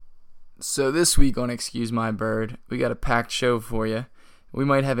So this week on Excuse My Bird, we got a packed show for you. We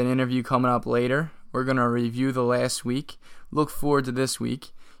might have an interview coming up later. We're going to review the last week. Look forward to this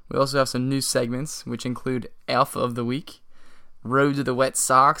week. We also have some new segments, which include Alpha of the Week, Road to the Wet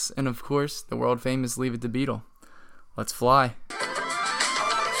Socks, and of course, the world-famous Leave It to Beetle. Let's fly.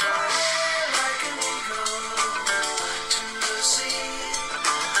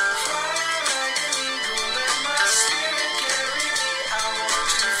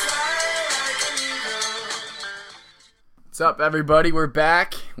 What's up, everybody? We're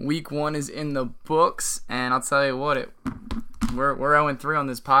back. Week 1 is in the books, and I'll tell you what, we're 0-3 on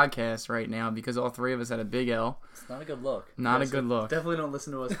this podcast right now because all three of us had a big L. It's not a good look. Not a good look. Definitely don't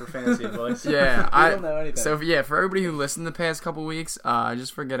listen to us for fantasy advice. Yeah, we don't know anything. So for everybody who listened the past couple weeks,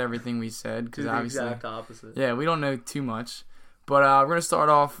 just forget everything we said because obviously, the exact opposite. Yeah, we don't know too much, but we're gonna start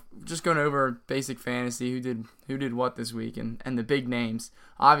off just going over basic fantasy. Who did what this week, and the big names.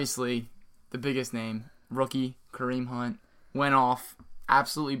 Obviously, the biggest name, rookie Kareem Hunt, went off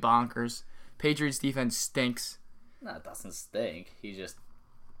absolutely bonkers. Patriots defense stinks. No, it doesn't stink. He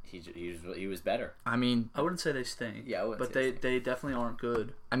was better. I mean, I wouldn't say they stink. Yeah, I wouldn't but say they definitely aren't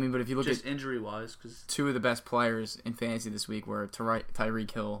good. I mean, but if you look just at injury wise, because two of the best players in fantasy this week were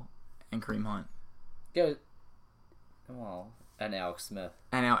Tyreek Hill and Kareem Hunt. Yeah, well, and Alex Smith.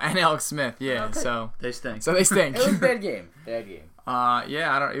 And Alex Smith, yeah. Okay. So they stink. they stink. It was a bad game. Bad game.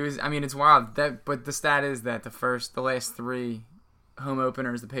 Yeah, it's wild. But the stat is that the last 3 home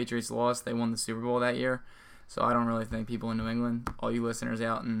openers the Patriots lost, they won the Super Bowl that year. So I don't really think people in New England, all you listeners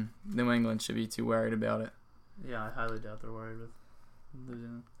out in New England, should be too worried about it. Yeah, I highly doubt they're worried with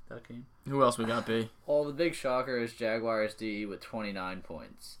losing that game. Who else we got, B? Well, the big shocker is Jaguars DE with 29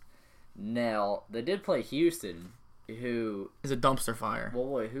 points. Now, they did play Houston, who is a dumpster fire. Well,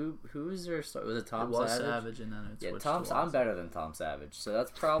 wait, who is their start? Was it Tom It was Savage? Savage, and then it's switched to I'm better than Tom Savage, so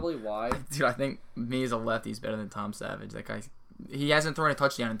that's probably why. Dude, I think me as a lefty is better than Tom Savage. That guy, he hasn't thrown a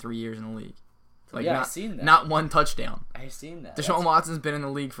touchdown in 3 years in the league. I've seen that. Not one touchdown. I've seen that. Deshaun Watson's been in the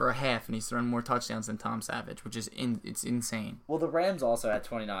league for a half, and he's thrown more touchdowns than Tom Savage, which is it's insane. Well, the Rams also had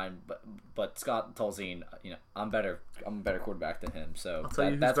 29, but Scott Tolzien, I'm a better quarterback than him. So I'll tell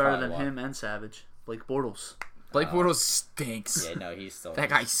you who's better than him and Savage. Blake Bortles. Blake Bortles stinks. Yeah, no, he's still that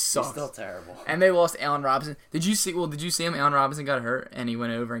guy sucks. He's still terrible. And they lost Allen Robinson. Did you see him? Allen Robinson got hurt, and he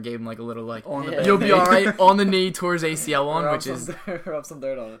went over and gave him like a little you'll be all right on the knee towards ACL one, which is rub some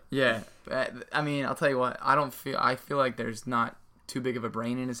dirt on it. Yeah, I mean, I'll tell you what. I feel like there's not too big of a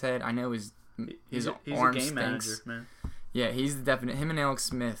brain in his head. I know his he's arm a game stinks. manager, man. Yeah, he's the definite. Him and Alex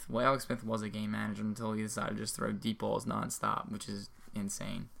Smith. Well, Alex Smith was a game manager until he decided to just throw deep balls nonstop, which is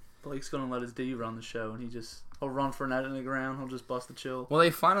insane. Blake's gonna let his D run the show, and he'll run for net in the ground. He'll just bust the chill. Well, they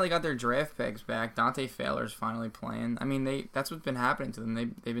finally got their draft picks back. Dante Fowler's finally playing. I mean, that's what's been happening to them.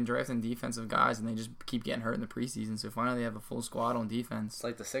 They've been drafting defensive guys, and they just keep getting hurt in the preseason. So finally, they have a full squad on defense. It's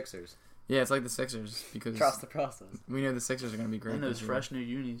like the Sixers. Yeah, it's like the Sixers because trust the process. We know the Sixers are going to be great. And those fresh new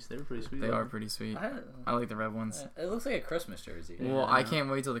unis, they were pretty sweet. They are pretty sweet. I like the red ones. It looks like a Christmas jersey. Well, I can't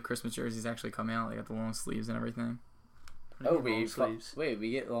wait till the Christmas jerseys actually come out. They got the long sleeves and everything. Wait, we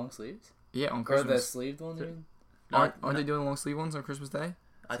get long sleeves? Yeah, on Christmas. Or the sleeved ones, you mean? Aren't they doing long sleeve ones on Christmas Day?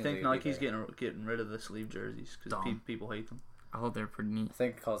 I think Nike's getting rid of the sleeve jerseys because people hate them. I hope they're pretty neat. I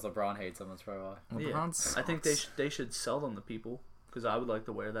think because LeBron hates them, that's probably why. LeBron sucks. I think they should sell them to people because I would like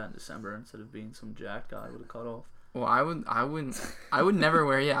to wear that in December instead of being some jacked guy with a cutoff. Well, I would never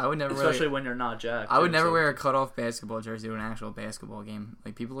wear. Yeah, I would never. Especially when you're not jacked. I would never wear a cutoff basketball jersey to an actual basketball game.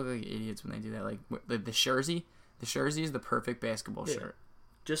 Like people look like idiots when they do that. Like the jersey. The jersey is the perfect basketball shirt.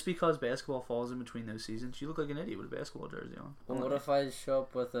 Just because basketball falls in between those seasons, you look like an idiot with a basketball jersey on. Well, what if I show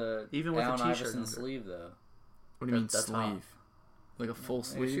up with a Allen Iverson sleeve though? What do you mean sleeve? Like a full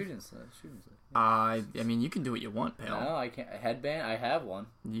sleeve? Shooting sleeve. I mean, you can do what you want, pal. No, I can't. A headband. I have one.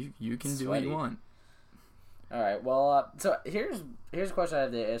 You can do what you want. All right. Well, so here's a question I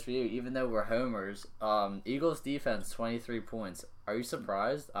have to ask for you. Even though we're homers, Eagles defense 23 points. Are you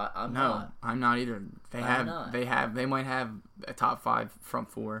surprised? I'm not. I'm not either. They might have a top 5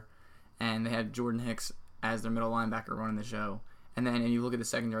 front 4, and they have Jordan Hicks as their middle linebacker running the show. And then, you look at the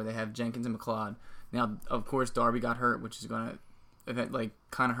secondary, they have Jenkins and McLeod. Now, of course, Darby got hurt, which is going to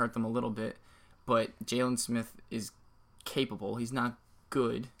kind of hurt them a little bit. But Jalen Smith is capable. He's not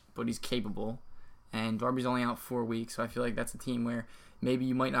good, but he's capable. And Darby's only out 4 weeks, so I feel like that's a team where maybe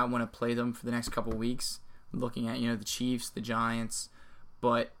you might not want to play them for the next couple of weeks. Looking at the Chiefs, the Giants,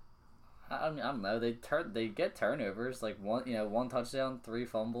 but I don't know. They get turnovers like one touchdown, 3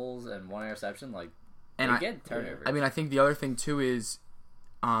 fumbles, and 1 interception. They get turnovers. I mean, I think the other thing too is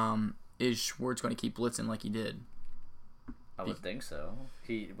Schwartz going to keep blitzing like he did? I would think so.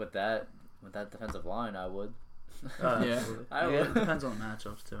 With that defensive line, I would. Yeah. It depends on the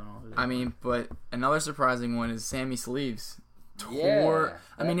matchups too. And all. I mean, but another surprising one is Sammy Sleeves. Yeah.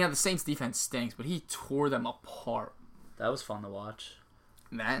 The Saints defense stinks, but he tore them apart. That was fun to watch.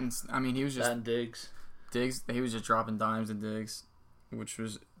 That and, he was just... That and Diggs. He was just dropping dimes to Diggs, which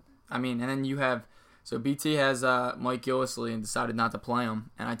was... and then you have... So BT has Mike Gillisley and decided not to play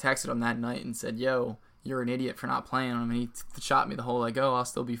him, and I texted him that night and said, yo, you're an idiot for not playing him, and he shot me the whole, I'll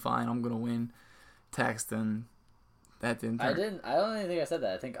still be fine, I'm going to win text, and that didn't turn. I don't even think I said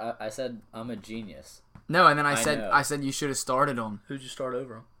that. I think I said I'm a genius. No, and then I said you should have started him. Who'd you start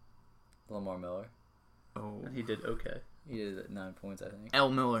over him? Lamar Miller. Oh. And he did okay. He did 9 points, I think.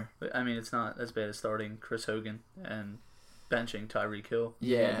 L. Miller. But, I mean, it's not as bad as starting Chris Hogan and benching Tyreek Hill.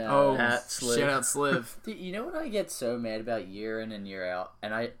 Yeah. No. Shout out Sliv. Dude, you know what I get so mad about year in and year out?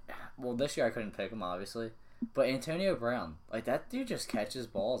 And this year I couldn't pick him, obviously. But Antonio Brown. That dude just catches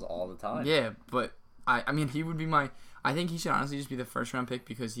balls all the time. Yeah, but he would be I think he should honestly just be the first round pick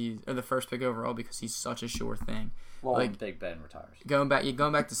or the first pick overall because he's such a sure thing. Well, Big Ben retires. Going back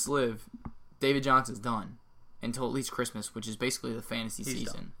to Sliv, David Johnson's done until at least Christmas, which is basically the fantasy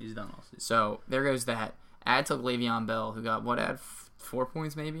season. He's done all season. So there goes that. Add to Le'Veon Bell, who got 4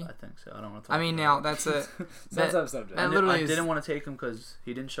 points maybe. I think so. I don't want to talk. Now that's a that's a subject. I didn't want to take him because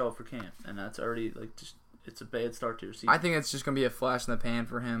he didn't show up for camp, and that's already it's a bad start to your season. I think it's just gonna be a flash in the pan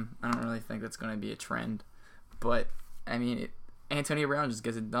for him. I don't really think that's gonna be a trend, but Antonio Brown just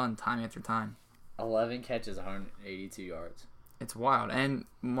gets it done time after time. 11 catches, 182 yards. It's wild. And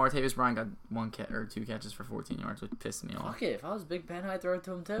Martavis Bryant got 1 catch or 2 catches for 14 yards, which pissed me off. Fuck it. If I was Big Ben, I'd throw it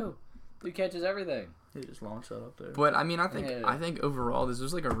to him too. 2 catches everything. He just launched that up there. But I think overall this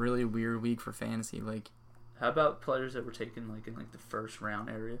was a really weird week for fantasy. How about players that were taken in the first round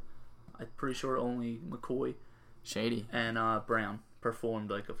area? I'm pretty sure only McCoy, Shady, and Brown performed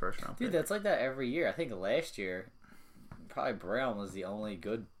like a first round. Dude, pick. that's like that every year. I think last year, probably Brown was the only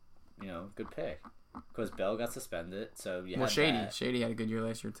good pick. Because Bell got suspended, so you had Shady. that. Shady had a good year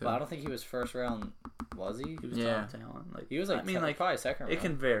last year too. But I don't think he was first round. Was he? He was top talent. He was probably second round. It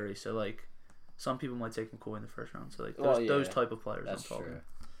can vary. So some people might take McCoy in the first round. So those type of players. That's true.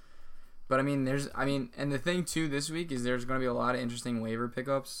 But and the thing too this week is there's going to be a lot of interesting waiver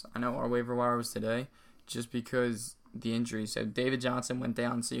pickups. I know our waiver wire was today, just because the injuries. So David Johnson went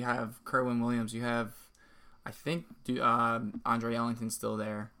down. So you have Kerwin Williams. You have, I think, Andre Ellington's still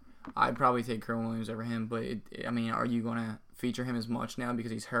there. I'd probably take Kerwin Williams over him, but are you going to feature him as much now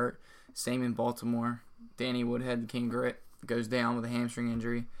because he's hurt? Same in Baltimore. Danny Woodhead, the King Grit, goes down with a hamstring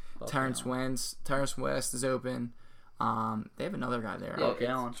injury. Terrence West is open. They have another guy there. Yeah,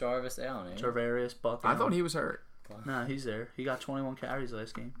 Allen. Jarvis Allen. Tarvarius, Buck. I thought he was hurt. Nah, he's there. He got 21 carries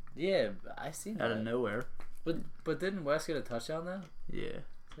last game. Yeah, I seen that. Out of nowhere. But didn't West get a touchdown though? Yeah.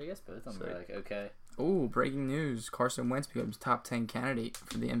 So I guess both of them are okay. Ooh, breaking news. Carson Wentz becomes top 10 candidate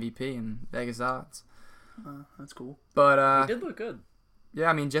for the MVP in Vegas odds. That's cool. But he did look good.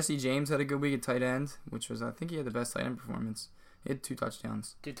 Yeah, Jesse James had a good week at tight end, which was, I think he had the best tight end performance. He had 2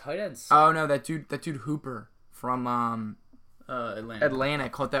 touchdowns. Dude, tight ends. Oh no, that dude Hooper from Atlanta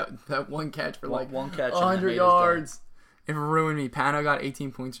caught that one catch for one catch 100 yards. It ruined me. Pano got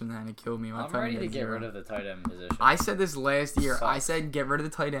 18 points from that and it killed me. I'm ready to get rid of the tight end position. I said this last year. I said get rid of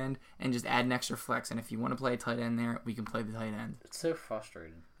the tight end and just add an extra flex. And if you want to play a tight end there, we can play the tight end. It's so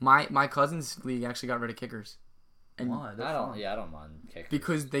frustrating. My cousin's league actually got rid of kickers. And why? I don't mind kickers.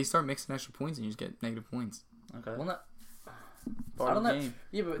 Because they start mixing extra points and you just get negative points. Okay. Well, not. I don't know.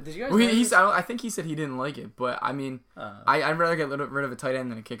 Yeah, but did you guys? Well, I think he said he didn't like it, but I'd rather get rid of a tight end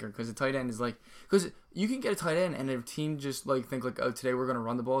than a kicker because a tight end is because you can get a tight end and a team just think oh, today we're gonna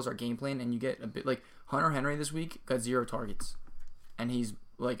run the ball as our game plan, and you get a bit Hunter Henry this week got 0 targets, and he's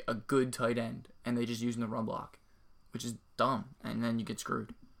a good tight end, and they just use him to run block, which is dumb, and then you get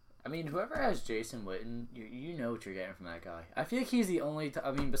screwed. Whoever has Jason Witten, you know what you're getting from that guy. I feel like he's the only.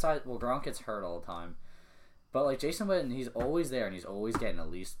 Besides, Gronk gets hurt all the time. But Jason Witten, he's always there and he's always getting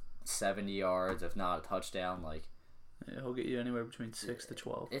at least 70 yards, if not a touchdown. Yeah, he'll get you anywhere between 6 to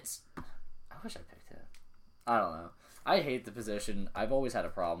 12. I wish I picked him. I don't know. I hate the position. I've always had a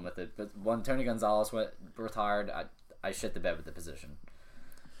problem with it. But when Tony Gonzalez retired, I shit the bed with the position.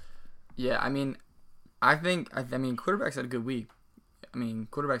 Yeah, I think quarterbacks had a good week.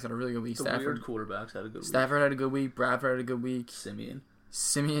 Quarterbacks had a really good week. Weird quarterbacks had a good week. Stafford had a good week. Bradford had a good week. Simeon.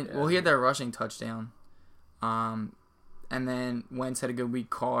 Yeah. Well, he had that rushing touchdown. And then Wentz had a good week.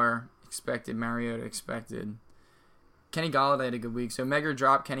 Carr expected. Mariota expected. Kenny Golladay had a good week. So Megger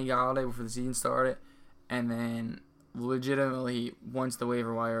dropped Kenny Golladay before the season started. And then legitimately, once the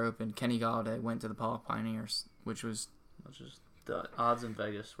waiver wire opened, Kenny Golladay went to the Pollock Pioneers, which was which is the odds in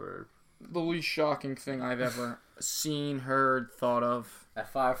Vegas were the least shocking thing I've ever seen, heard, thought of.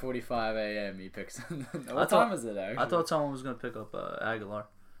 At 5:45 a.m. he picks. What time is it actually? I thought someone was gonna pick up Aguilar.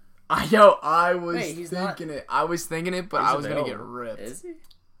 I was Wait, thinking it. I was thinking it, but I was gonna get ripped. Is he?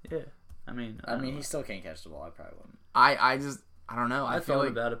 Yeah, I mean, he still can't catch the ball. I probably wouldn't. I don't know. I feel thought like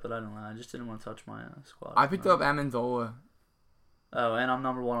about it, but I don't know. I just didn't want to touch my squad. I picked up Amendola. Oh, and I'm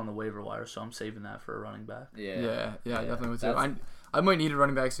number 1 on the waiver wire, so I'm saving that for a running back. Yeah, I definitely would too. I might need a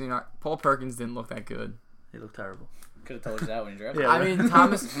running back soon. Paul Perkins didn't look that good. He looked terrible. Could have told you that when you drafted. Yeah, I mean,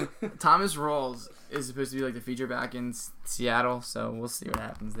 Thomas Rawls is supposed to be like the feature back in Seattle, so we'll see what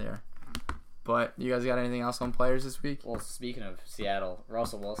happens there. But you guys got anything else on players this week? Well, speaking of Seattle,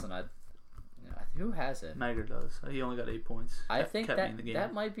 Russell Wilson, who has it? Mager does. He only got 8 points. I think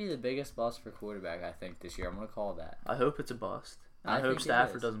that might be the biggest bust for quarterback. I think this year. I'm gonna call that. I hope it's a bust. I hope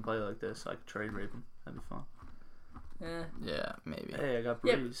Stafford doesn't play like this. I could trade rape him. That'd be fun. Yeah, maybe. Hey, I got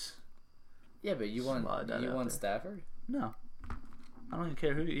Breeze. Yeah, but you want Stafford? No. I don't even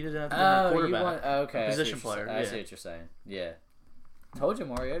care who. He doesn't have to be a quarterback. Okay. Position player. I see what you're saying. Yeah. Told you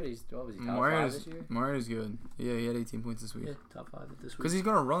Mariota's, what was he, top 5 this year? Mariota's good. Yeah, he had 18 points this week. Yeah, top 5 this week. Because he's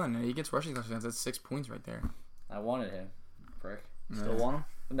going to run, and he gets rushing touchdowns. That's 6 points right there. I wanted him. Prick. Still want him?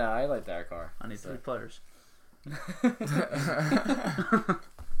 No, I like that car. I need 3 players. I'll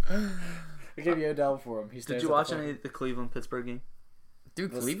give you Odell for him. Did you watch any of the Cleveland-Pittsburgh game?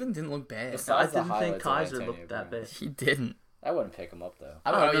 Dude, Cleveland didn't look bad. I didn't think Kaiser looked that bad. He didn't. I wouldn't pick him up, though.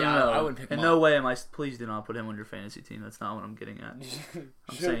 I wouldn't pick him up. In no way am I... Please do not put him on your fantasy team. That's not what I'm getting at.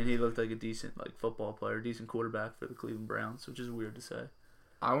 I'm saying he looked like a decent football player, decent quarterback for the Cleveland Browns, which is weird to say.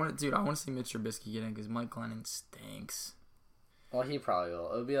 I want to see Mitch Trubisky get in because Mike Glennon stinks. Well, he probably will.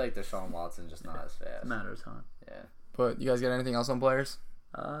 It'll be like Deshaun Watson, just not as fast. Matter of time. Yeah. But you guys got anything else on players?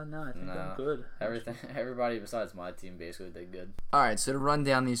 No, I think I'm good. Everybody besides my team basically did good. All right, so to run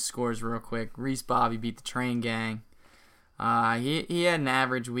down these scores real quick, Reese Bobby beat the Train Gang. He had an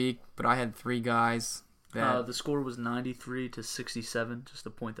average week, but I had 3 guys. The score was 93-67. Just to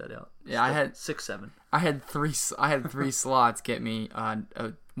point that out. Yeah, I had 6-7. I had 3 slots get me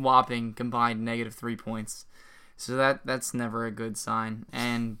a whopping combined -3 points. So that's never a good sign.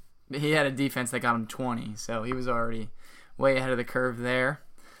 And he had a defense that got him 20, so he was already way ahead of the curve there.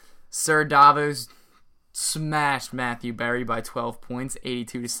 Sir Davos smashed Matthew Berry by 12 points,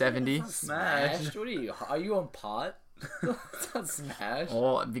 82-70. Smashed? What are you on pot? It's not smash.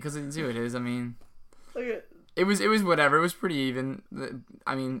 Well, because it is. I mean, it was whatever. It was pretty even.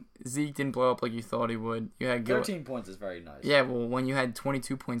 I mean, Zeke didn't blow up like you thought he would. You had 13 points is very nice. Yeah, well, when you had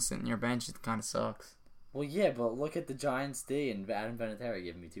 22 points sitting in your bench, it kind of sucks. Well, yeah, but look at the Giants D and Adam Vinatieri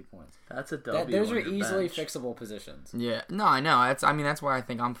giving me 2 points. That's a W. Those are easily fixable positions. Yeah, no, I know. That's why I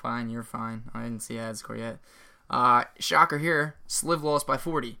think I'm fine. You're fine. I didn't see ad score yet. Shocker here. Sliv lost by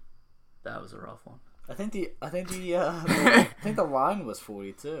 40. That was a rough one. I think the line was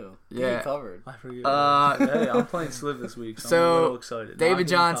 42. Yeah, he covered. I forget. Hey, I'm playing Sliv this week, so I'm a little excited. David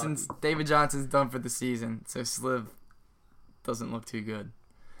Johnson's done for the season, so Sliv doesn't look too good.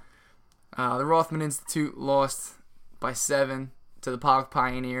 The Rothman Institute lost by 7 to the Pog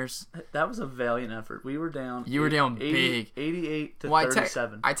Pioneers. That was a valiant effort. We were down. You were down big.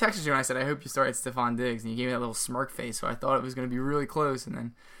 88-37. I texted you and I said, I hope you start at Stephon Diggs, and you gave me that little smirk face, so I thought it was going to be really close, and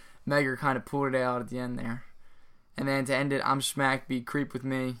then Megger kind of pulled it out at the end there. And then to end it, I'm Schmack beat Creep with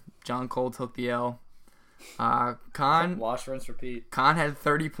me. John Cole took the L. Khan wash, rinse, repeat. Khan had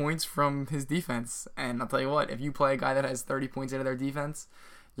 30 points from his defense, and I'll tell you what, if you play a guy that has 30 points out of their defense,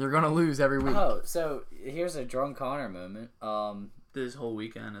 you're gonna lose every week. Oh, so here's a drunk Connor moment. This whole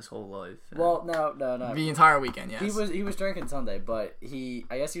weekend, his whole life. Well, no. The entire weekend, yes. He was drinking Sunday, but I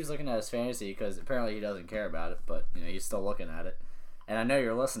guess he was looking at his fantasy because apparently he doesn't care about it, but he's still looking at it. And I know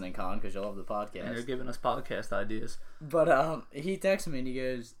you're listening, Con, because you love the podcast. And you're giving us podcast ideas. But he texted me and he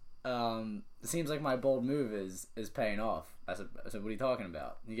goes, "It seems like my bold move is paying off." I said, "What are you talking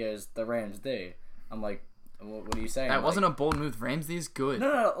about?" He goes, "The Rams D." I'm like, "What are you saying?" That wasn't a bold move. Rams D is good.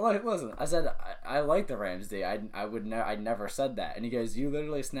 No. Listen, I said I like the Rams D. I never said that. And he goes, "You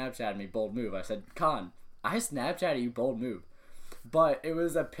literally Snapchatted me bold move." I said, "Con, I Snapchatted you bold move." But it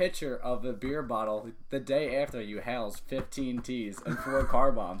was a picture of a beer bottle the day after you housed 15 teas and 4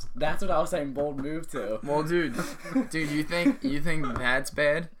 car bombs. That's what I was saying bold move to. Well, dude, you think that's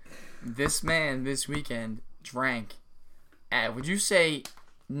bad? This man this weekend drank at, would you say,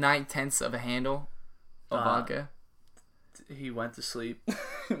 9/10 of a handle of vodka? He went to sleep.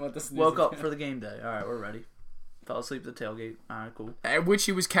 Woke up for the game day. All right, we're ready. Fell asleep at the tailgate. All right, cool. At which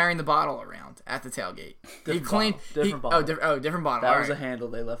he was carrying the bottle around at the tailgate. Different bottle. Different bottle. That All was right. a handle.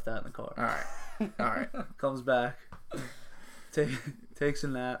 They left that in the car. All right. Comes back. Takes a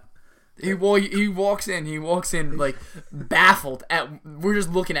nap. He walks in like baffled we're just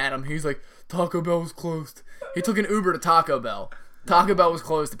looking at him. He's like, Taco Bell was closed. He took an Uber to Taco Bell. Taco Bell was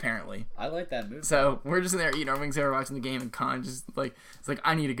closed apparently. I like that movie. So we're just in there eating our wings, we're watching the game, and Con just like it's like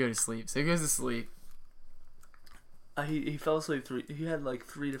I need to go to sleep. So he goes to sleep. He fell asleep he had like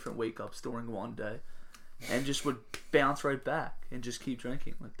 3 different wake ups during one day, and just would bounce right back and just keep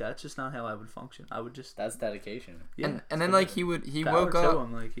drinking. Like that's just not how I would function. I would just that's dedication. Yeah, and then like he woke up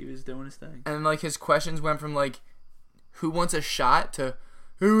him, like he was doing his thing, and like his questions went from like who wants a shot to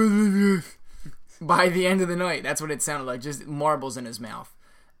who is by the end of the night. That's what it sounded like, just marbles in his mouth.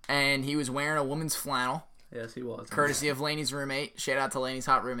 And he was wearing a woman's flannel. Yes, he was. Courtesy of Laney's roommate. Shout out to Laney's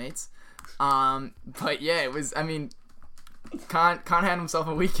hot roommates. But yeah, it was. I mean, Con had himself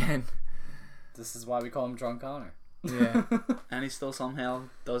a weekend. This is why we call him Drunk Connor. Yeah, and he still somehow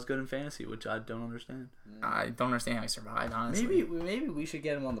does good in fantasy, which I don't understand. I don't understand how he survived. Honestly, maybe we should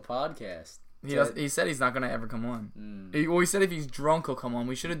get him on the podcast. He said he's not gonna ever come on. He said if he's drunk, he'll come on.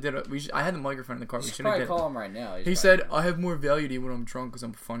 We should have did it. I had the microphone in the car. We should have call him right now. He said I have more value to you when I'm drunk because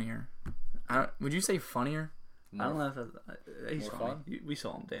I'm funnier. Would you say funnier? I don't know if he's funny. We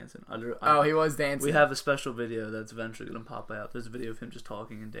saw him dancing. He was dancing. We have a special video that's eventually going to pop out. There's a video of him just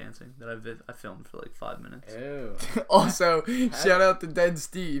talking and dancing that I filmed for like 5 minutes. Ew. Also, shout out to Dead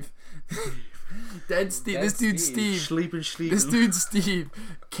Steve. Dead Steve. This dude Steve. Sleeping. This dude Steve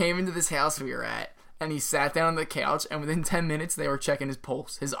came into this house we were at, and he sat down on the couch, and within 10 minutes they were checking his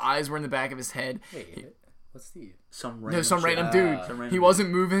pulse. His eyes were in the back of his head. Wait, what's Steve? Some random dude. He wasn't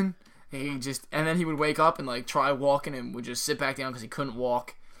moving. And then he would wake up and like try walking and would just sit back down because he couldn't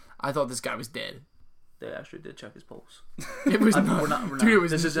walk. I thought this guy was dead. They actually did check his pulse. It was nuts. Dude, it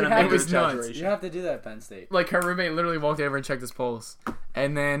was this isn't a nuts. You have to do that at Penn State. Like her roommate literally walked over and checked his pulse,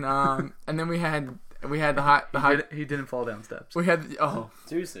 and then we had the hot. He didn't fall down steps. We had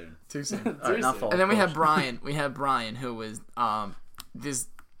too soon. And then we had Brian. We had Brian, who was this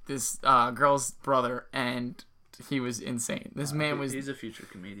girl's brother, and he was insane. This man was. He's a future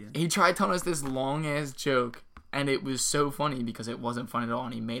comedian. He tried telling us this long ass joke, and it was so funny because it wasn't funny at all,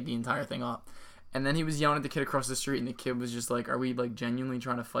 and he made the entire thing up. And then he was yelling at the kid across the street, and the kid was just like, "Are we like genuinely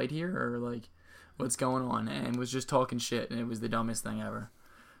trying to fight here, or like, what's going on?" And was just talking shit, and it was the dumbest thing ever.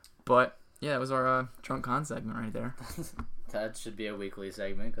 But yeah, that was our Drunk Con segment right there. That should be a weekly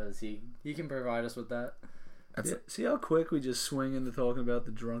segment because he can provide us with that. See how quick we just swing into talking about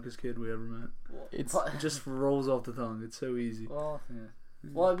the drunkest kid we ever met? It just rolls off the tongue. It's so easy. Well, yeah.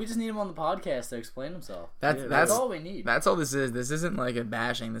 Well, we just need him on the podcast to explain himself. That's all we need. That's all this is. This isn't like a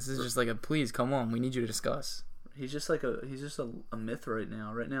bashing. This is just like a please come on. We need you to discuss. He's just a myth right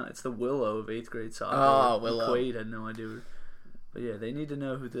now. Right now, it's the Willow of 8th grade soccer. Oh, Willow. Quaid had no idea. But yeah, they need to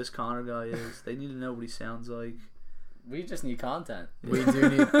know who this Connor guy is. They need to know what he sounds like. We just need content. We do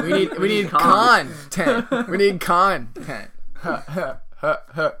need. We need content. We need content.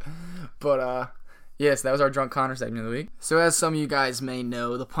 But yes, that was our Drunk Connor segment of the week. So as some of you guys may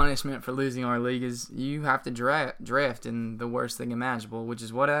know, the punishment for losing our league is you have to draft in the worst thing imaginable, which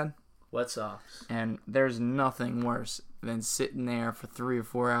is what, Ed? Wet socks. And there's nothing worse than sitting there for 3 or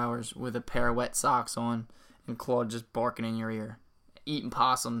 4 hours with a pair of wet socks on and Claude just barking in your ear, eating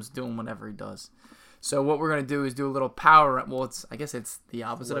possums, doing whatever he does. So what we're going to do is do a little power... Well, I guess it's the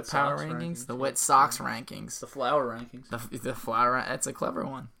opposite of power rankings. The wet socks rankings. The flower rankings. The flower... That's a clever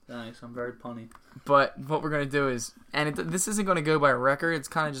one. Nice. I'm very punny. But what we're going to do is... And this isn't going to go by record. It's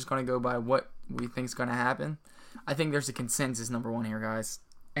kind of just going to go by what we think is going to happen. I think there's a consensus number one here, guys.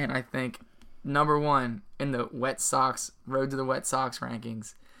 And I think number one in the wet socks... Road to the wet socks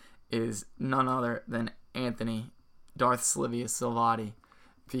rankings is none other than Anthony Darth Slivia Silvati.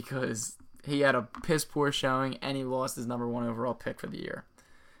 Because... he had a piss poor showing, and he lost his number one overall pick for the year.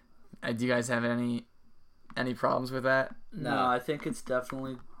 Do you guys have any problems with that? No, I think it's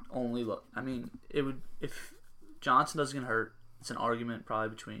definitely only look. I mean, it would if Johnson doesn't get hurt. It's an argument probably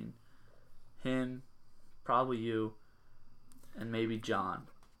between him, probably you, and maybe John.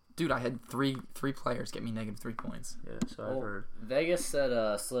 Dude, I had three players get me negative 3 points. Yeah, so I've heard. Vegas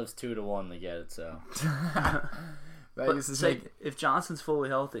said Sliv's 2-1 to get it. So. But say, if Johnson's fully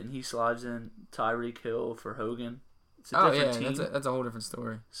healthy and he slides in Tyreek Hill for Hogan, it's a different team. That's a whole different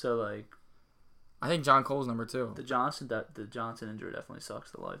story. So like, I think John Cole's number 2. The Johnson injury definitely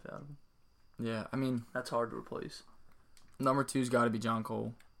sucks the life out of him. Yeah, I mean that's hard to replace. Number 2's got to be John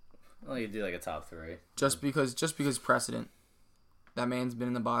Cole. Well, you do like a top 3. Just because precedent. That man's been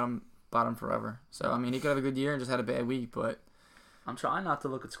in the bottom forever. So I mean, he could have a good year and just had a bad week, but I'm trying not to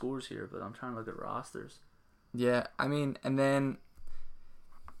look at scores here, but I'm trying to look at rosters. Yeah, I mean, and then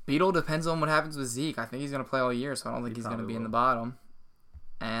Beetle depends on what happens with Zeke. I think he's going to play all year, so I don't think he's going to be in the bottom.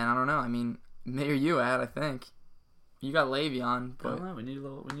 And I don't know. I mean, maybe you I think. You got Le'Veon, but I don't know. We need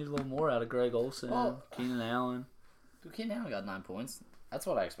a little more out of Greg Olsen, Keenan Allen. Dude, Keenan Allen got 9 points. That's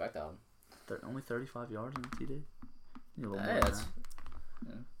what I expect out of him. Only 35 yards in the TD. Need a little more.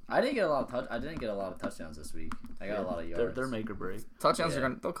 Yeah. I didn't get a lot of touchdowns this week. I got a lot of yards. They're make or break. Touchdowns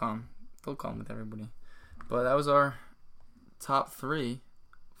are they'll come with everybody. But that was our top 3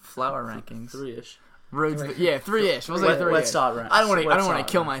 flower rankings. 3-ish. Roads, 3-ish. We'll say 3-ish. Let's start rank. I don't want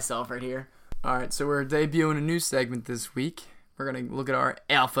to kill myself right here. All right, so we're debuting a new segment this week. We're gonna look at our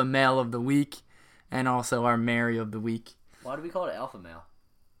alpha male of the week, and also our Mary of the week. Why do we call it alpha male?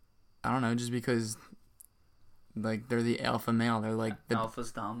 I don't know, just because, like, they're the alpha male. They're like the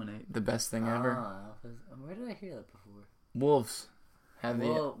alphas dominate. The best thing ever. Alphas. Where did I hear that before? Wolves have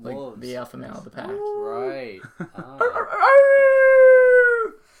wolves. the alpha male of the pack. Right.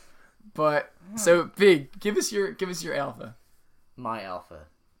 But so Big, give us your alpha. My alpha.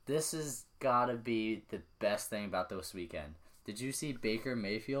 This has gotta be the best thing about this weekend. Did you see Baker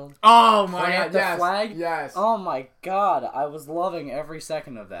Mayfield? Oh my god! The flag? Yes. Oh my god! I was loving every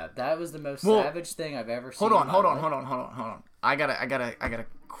second of that. That was the most savage thing I've ever seen. Hold on. I got a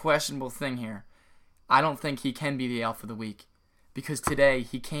questionable thing here. I don't think he can be the alpha of the week because today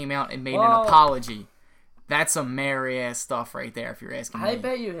he came out and made an apology. That's some merry ass stuff right there. If you're asking me, I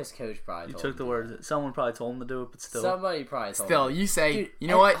bet you his coach probably. You took the words. Someone probably told him to do it, but still. Somebody probably told him. Still, you say, Dude, you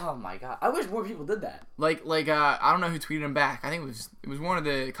know what? Oh my god! I wish more people did that. Like I don't know who tweeted him back. I think it was one of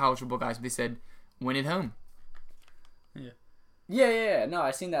the college football guys. But they said, "Win at home." Yeah. No,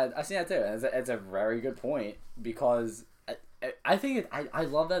 I seen that too. It's a very good point because I think I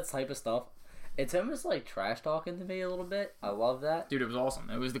love that type of stuff. It's almost like trash talking to me a little bit. I love that. Dude, it was awesome.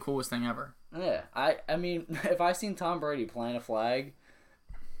 It was the coolest thing ever. Yeah. I mean, if I seen Tom Brady plant a flag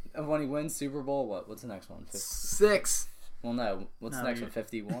when he wins Super Bowl, what's the next one? 6. Well, no. What's the next one?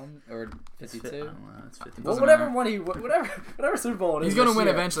 51 or 52? I don't know. It's 50. Well, whatever Super Bowl it is. He's gonna win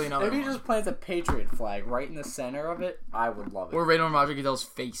year. eventually. If he just plants a Patriot flag right in the center of it, I would love it. Or right on Roger Goodell's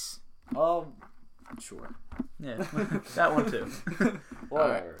face. Oh, sure. Yeah, that one too.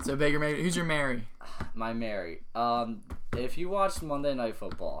 Whatever. Right. So Baker, who's your Mary? My Mary. If you watched Monday Night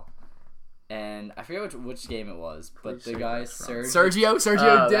Football, and I forget which game it was, but the guy Sergio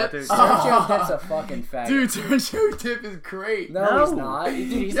Dip. Sergio Dip's a fucking faggot. Dude, Sergio Dip is great. No, he's not.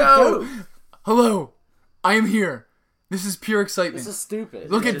 Dude, he's a goat. Hello, I am here. This is pure excitement. This is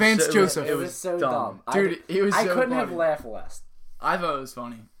stupid. Look at Vance Joseph. It was so dumb. Dude, it was so I couldn't funny. have laughed less. I thought it was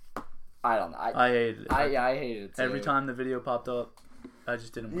funny. I don't know. I hated it. I hated it too. Every time the video popped up, I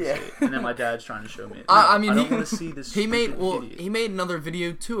just didn't want to see it. And then my dad's trying to show me it. I mean, I don't want to see this. He made another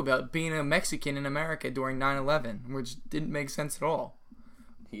video too about being a Mexican in America during 9/11, which didn't make sense at all.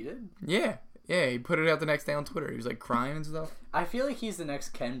 He did? Yeah. He put it out the next day on Twitter. He was like crying and stuff. I feel like he's the next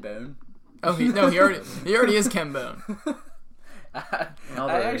Ken Bone. Oh, he already is Ken Bone. I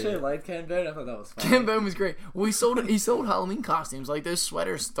actually liked Ken Bone. I thought that was funny. Ken Bone was great. Well, he sold Halloween costumes. Like those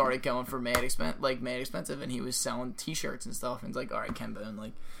sweaters started going for mad expensive, and he was selling T-shirts and stuff. And it's like, all right, Ken Bone,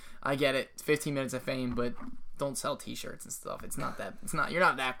 like I get it, 15 minutes of fame, but don't sell T-shirts and stuff. You're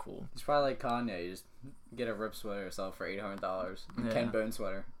not that cool. It's probably like Kanye. You just get a Rip sweater or sell for $800. Yeah. Ken Bone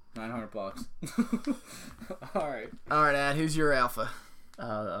sweater, $900. All right, Ad. Who's your alpha?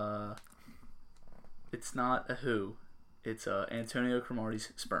 It's not a who. It's Antonio Cromartie's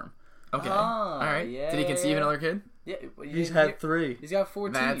sperm. Okay. All right. Yeah, Did he conceive another kid? Yeah. He's had 3. He's got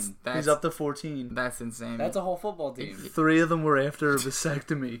 14. He's up to 14. That's insane. That's a whole football team. 3 of them were after a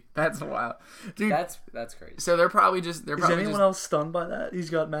vasectomy. That's wild, dude. That's crazy. So they're probably Is anyone else stunned by that? He's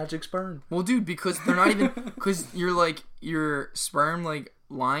got magic sperm. Well, dude, because they're not even because your sperm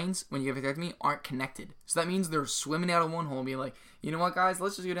lines when you get a vasectomy aren't connected. So that means they're swimming out of one hole and being like, you know what, guys,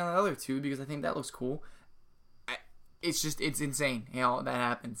 let's just go down the other two because I think that looks cool. It's insane how that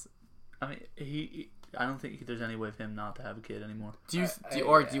happens. I mean, I don't think there's any way of him not to have a kid anymore.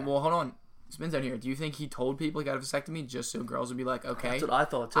 Well, hold on. Spins out here. Do you think he told people he got a vasectomy just so girls would be like, okay, that's what I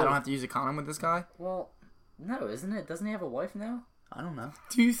thought too. I don't have to use a condom with this guy? Well, no, isn't it? Doesn't he have a wife now? I don't know.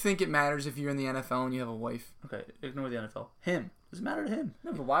 Do you think it matters if you're in the NFL and you have a wife? Okay, ignore the NFL. Him. Does it matter to him?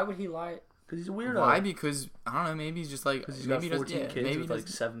 No, but why would he lie? Because he's a weirdo. Why? Because, I don't know, maybe he's just like... Because he's got 14 kids with like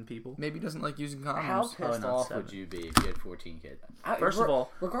 7 people. Maybe he doesn't like using condoms. How pissed off would you be if you had 14 kids? First of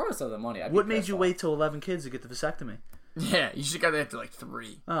all... Regardless of the money, what made you wait till 11 kids to get the vasectomy? Yeah, you should have got that after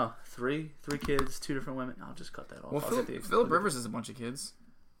 3. Oh, 3 kids, 2 different women. I'll just cut that off. Well, Phillip Rivers has a bunch of kids.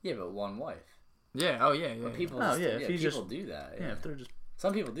 Yeah, but one wife. Yeah, But people, people do that. Yeah, if they're just...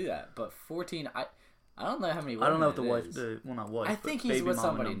 Some people do that, but 14... I don't know how many. I don't know if the wife, not wife. I think but he's baby with mama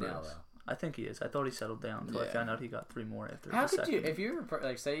somebody number now, is. though. I think he is. I thought he settled down until I found out he got 3 more after. How the could you, if you were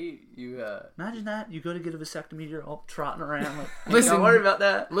like, say you imagine that you go to get a vasectomy, you're all trotting around like, Listen, don't worry about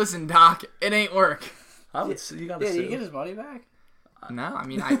that. Listen, Doc, it ain't work. I would. You gotta. did sue. he get his money back? No, I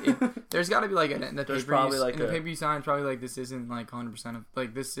mean, there's got to be like the There's paper probably you, like in the paper you sign. Probably like this isn't like 100% of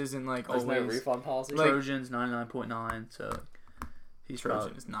like this isn't like There's always. no refund policy. Like, Trojans 99.9. So he's Trojan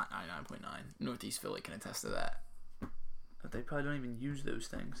probably. is not 99.9. Northeast Philly can attest to that. They probably don't even use those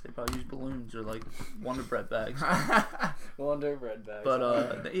things. They probably use balloons or like Wonder Bread bags. Wonder Bread bags.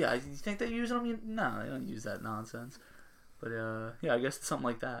 But yeah, you think they use them? No, they don't use that nonsense. But yeah, I guess it's something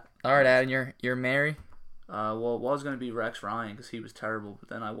like that. All right, Adam, you're Mary. Well, it was going to be Rex Ryan because he was terrible. But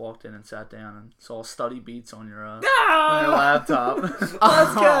then I walked in and sat down and saw Study Beats on your laptop. Let's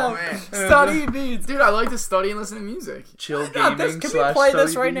go. Man. Study beats. Dude, I like to study and listen to music. Chill gaming. Can we play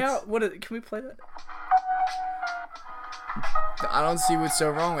this right beats. now? Can we play that? I don't see what's so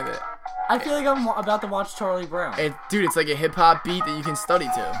wrong with it. I feel like I'm about to watch Charlie Brown. Dude, it's like a hip hop beat that you can study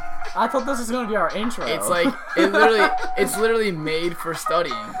to. I thought this was going to be our intro. It's like it's literally made for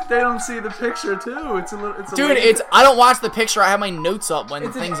studying. They don't see the picture too. It's a little. It's a Dude, little, I don't watch the picture. I have my notes up when the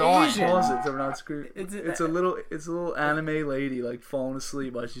It's an thing's on. Asian. Pause it so we're not screwed. It's a little anime lady like falling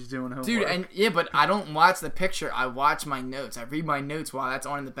asleep while she's doing homework. Dude, and yeah, but I don't watch the picture. I watch my notes. I read my notes while that's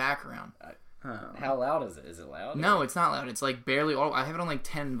on in the background. How loud is it? Is it loud? No, it's not loud. It's like barely. I have it on like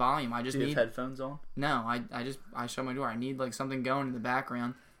 10 volume. I just do you need have headphones on? No, I shut my door. I need like something going in the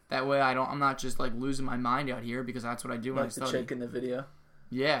background. That way I'm not just like losing my mind out here because that's what I do when I Like the study. chick in the video.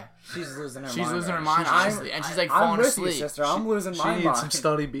 Yeah. She's losing her mind. She's losing her right mind, now. honestly. And she's like I'm falling with asleep. You, sister. I'm losing She my needs mind. some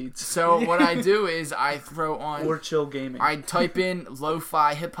study beats. So what I do is I throw on Or chill gaming. I type in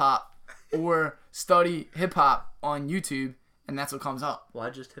lo-fi hip hop or study hip hop on YouTube and that's what comes up.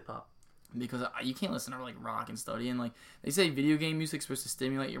 Why just hip hop? Because you can't listen to like rock and study, and like they say video game music's supposed to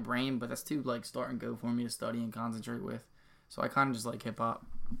stimulate your brain, but that's too like start and go for me to study and concentrate with. So I kind of just like hip hop.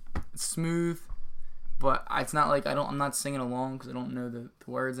 It's smooth, but it's not like I'm not singing along because I don't know the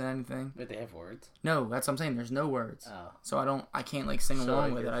words and anything. But they have words. No, that's what I'm saying. There's no words, Oh. so I can't like sing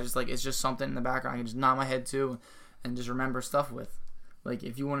along with it. I just like it's just something in the background I can just nod my head to and just remember stuff with. Like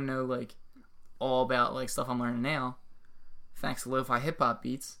if you want to know like all about like stuff I'm learning now, thanks to lo-fi hip hop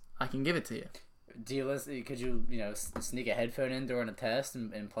beats. I can give it to you. Do you listen? Could you sneak a headphone in during a test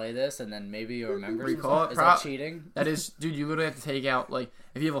and play this, and then maybe you'll remember? Recall it. Is that cheating? That is, dude. You literally have to take out like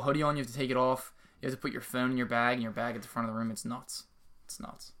if you have a hoodie on, you have to take it off. You have to put your phone in your bag, and your bag at the front of the room. It's nuts. It's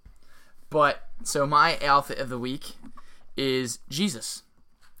nuts. But so my outfit of the week is Jesus.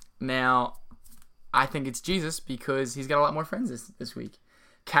 Now, I think it's Jesus because he's got a lot more friends this week.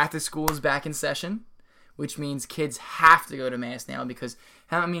 Catholic school is back in session, which means kids have to go to mass now because,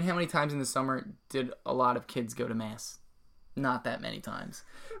 how many times in the summer did a lot of kids go to mass? Not that many times.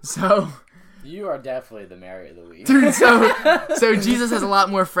 So... You are definitely the Mary of the week. Dude, so Jesus has a lot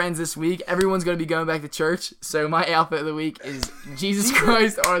more friends this week. Everyone's going to be going back to church. So my outfit of the week is Jesus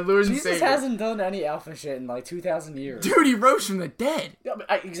Christ, our Lord and Savior. Jesus hasn't done any alpha shit in like 2,000 years. Dude, he rose from the dead. Yeah,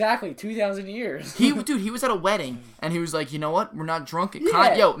 exactly, 2,000 years. He was at a wedding, and he was like, you know what? We're not drunk at Yeah.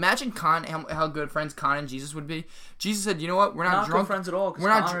 Con. Yo, imagine how good friends Con and Jesus would be. Jesus said, you know what? We're not drunk. Good friends at all because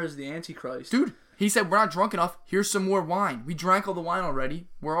Connor is the Antichrist. Dude, he said, we're not drunk enough. Here's some more wine. We drank all the wine already.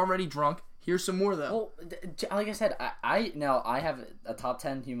 We're already drunk. Here's some more, though. Well, like I said, I have a top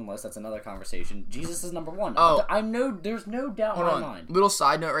 10 human list. That's another conversation. Jesus is number one. Oh. There's no doubt in Hold my on. mind. Little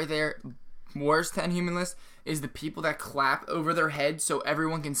side note right there. Worst 10 human list is the people that clap over their head so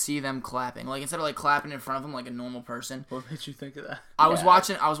everyone can see them clapping. Like, instead of, like, clapping in front of them like a normal person. What made you think of that? I was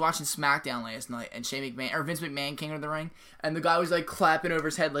watching SmackDown last night, and Vince McMahon came into the ring, and the guy was, like, clapping over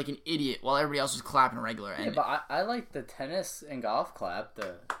his head like an idiot while everybody else was clapping regular. And, Yeah, but I like the tennis and golf clap.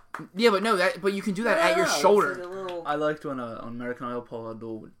 but you can do that at your shoulder. I liked when on American Idol Paula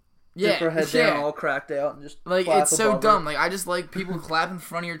Abdul would Yeah, dip her head down all cracked out and just like clap it's so above dumb. her. Like I just like people clap in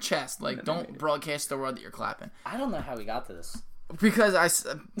front of your chest. Like don't broadcast the world that you're clapping. I don't know how we got to this. Because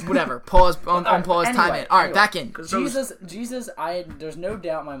whatever. Pause on pause. Anyway, time in. All right, anyway. back in. Jesus. There's no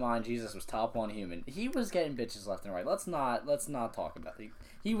doubt in my mind. Jesus was top one human. He was getting bitches left and right. Let's not talk about it.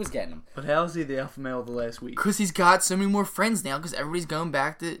 He was getting them. But how is he the alpha male of the last week? Because he's got so many more friends now. Because everybody's going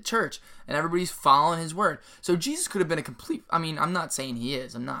back to church and everybody's following his word. So Jesus could have been a complete. I mean, I'm not saying he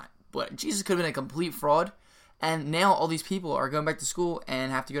is. I'm not. But Jesus could have been a complete fraud. And now all these people are going back to school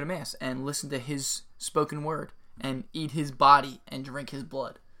and have to go to mass and listen to his spoken word and eat his body and drink his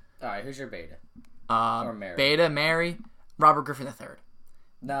blood. All right, who's your beta? Or Mary. Beta, Mary, Robert Griffin III.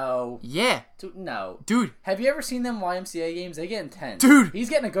 No. Yeah. No. Dude. Have you ever seen them YMCA games? They get intense. Dude. He's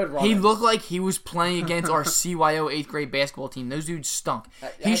getting a good run. He looked like he was playing against our CYO 8th grade basketball team. Those dudes stunk.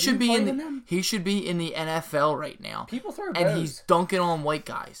 He should be in the NFL right now. People throw bows. And he's dunking on white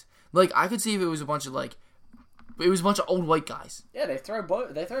guys. Like, I could see if it was a bunch of old white guys. Yeah, they throw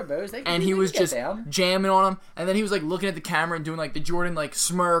bows. And he was just jamming on them. And then he was like looking at the camera and doing like the Jordan like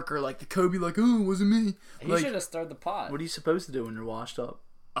smirk or like the Kobe like, oh, it wasn't me. He should have stirred the pot. What are you supposed to do when you're washed up?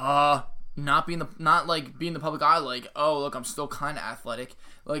 Not being the public eye. Like, oh look, I'm still kind of athletic.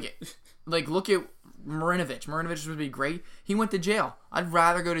 Like look at Marinovic. Marinovic was supposed to be great. He went to jail. I'd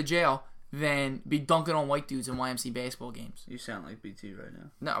rather go to jail than be dunking on white dudes in YMC basketball games. You sound like BT right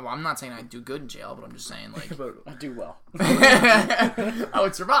now. No, I'm not saying I do good in jail, but I'm just saying like I do well. I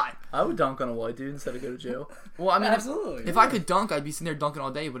would survive. I would dunk on a white dude instead of go to jail. Well, I mean, absolutely. If I could dunk, I'd be sitting there dunking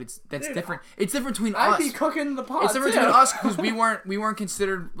all day. But that's different. It's different between us. I'd be cooking the pot. It's different between us because we weren't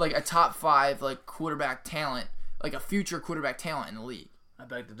considered like a top 5 like quarterback talent, like a future quarterback talent in the league. I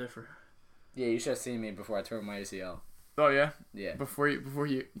beg to differ. Yeah, you should have seen me before I tore my ACL. Oh yeah, yeah. Before you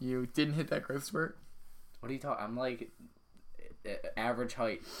didn't hit that growth spurt. What are you talking? I'm like average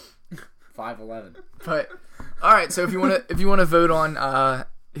height, 5'11". But all right, so if you want to vote on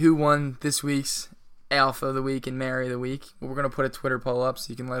who won this week's Alpha of the Week and Mary of the Week, we're gonna put a Twitter poll up so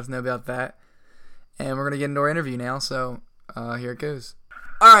you can let us know about that. And we're gonna get into our interview now. So here it goes.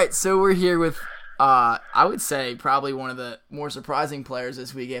 All right, so we're here with I would say probably one of the more surprising players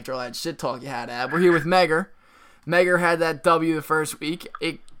this week after all that shit talk you had, Ab. We're here with Megger. Megger had that W the first week.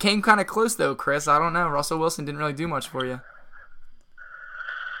 It came kind of close, though, Chris. I don't know. Russell Wilson didn't really do much for you.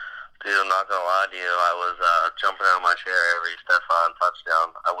 Dude, I'm not going to lie to you. I was jumping out of my chair every Stephon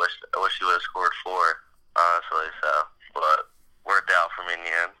touchdown. I wish he would have scored 4, honestly. But worked out for me in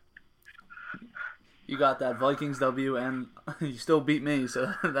the end. You got that Vikings W, and you still beat me,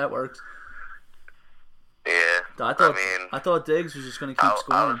 so that works. Yeah. I thought Diggs was just going to keep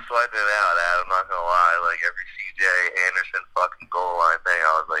scoring. I was sweating it out, Adam. I'm not going to lie. Like, every CJ Anderson fucking goal line thing,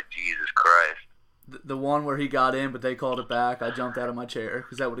 I was like, Jesus Christ. The one where he got in, but they called it back, I jumped out of my chair,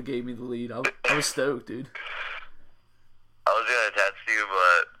 because that would have gave me the lead. I was stoked, dude. I was going to text you,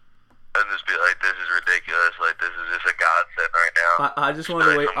 but I'd just be like, this is ridiculous. Like, this is just a godsend right now. I just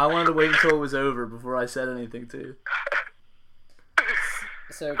wanted to wait. I wanted to wait until it was over before I said anything, too.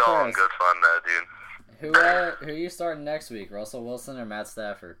 So, it's all in good fun, though, dude. Who are you starting next week, Russell Wilson or Matt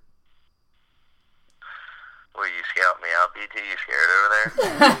Stafford? Will you scout me out, BT? You scared over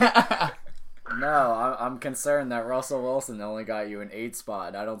there? No, I'm concerned that Russell Wilson only got you an 8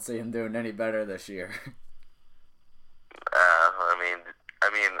 spot. I don't see him doing any better this year. I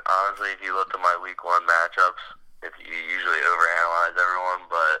mean, honestly, if you look at my week 1 matchups, if you usually overanalyze everyone,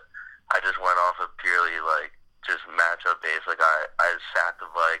 but I just went off of purely like just matchup based. Like I sat the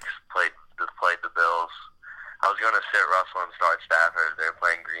Vikes, played the Bills. I was going to sit Russell and start Stafford. They're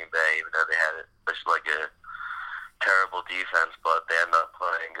playing Green Bay, even though they had like a terrible defense, but they ended up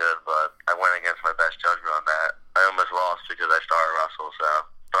playing good. But I went against my best judgment on that. I almost lost because I started Russell,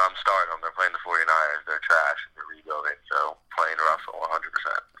 but I'm starting them. They're playing the 49ers. They're trash, and they're rebuilding, so playing Russell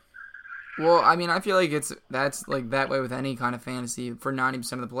 100%. Well, I mean, I feel like that's like that way with any kind of fantasy for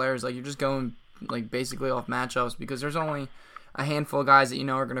 90% of the players. Like, you're just going like basically off matchups because there's only a handful of guys that you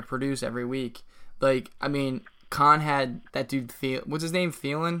know are going to produce every week. Like, I mean, Khan had that dude, what's his name,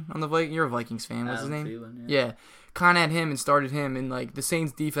 Thielen on the Vikings? You're a Vikings fan. What's his name? Thielen, yeah. Khan had him and started him, and, like, the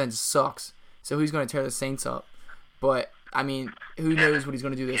Saints' defense sucks. So he's going to tear the Saints up. But, I mean, who knows what he's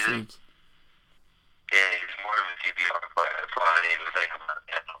going to do this week. Yeah, he's more of a TBR player. That's why I didn't even think about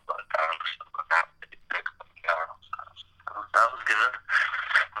that. That was good.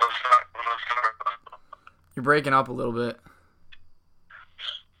 You're breaking up a little bit.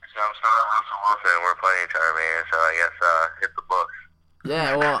 I'm starting Russell Wilson. We're playing each other, man. So I guess hit the books.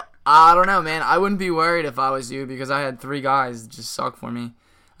 Yeah, well, I don't know, man. I wouldn't be worried if I was you because I had 3 guys that just suck for me.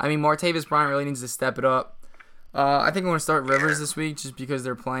 I mean, Martavis Bryant really needs to step it up. I think I'm going to start Rivers this week just because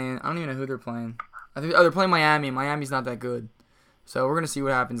they're playing. I don't even know who they're playing. I think they're playing Miami. Miami's not that good. So we're going to see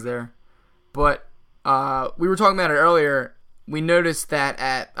what happens there. But we were talking about it earlier. We noticed that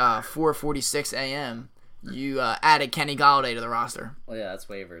at 4:46 a.m., you added Kenny Golladay to the roster. Well, yeah, that's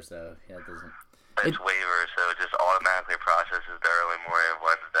waivers, though. Yeah, it doesn't. It's waivers, so it just automatically processes the early morning of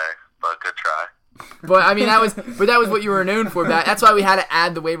Wednesday. But good try. But I mean, that was what you were known for. That's why we had to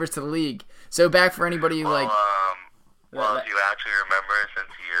add the waivers to the league. So back for anybody well, if you actually remember, since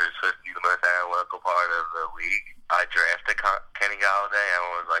you're supposed to be the most analytical part of the league, I drafted Kenny Golladay.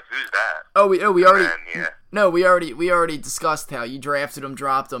 Everyone was like, "Who's that?" We already. And, yeah. No, we already discussed how you drafted him,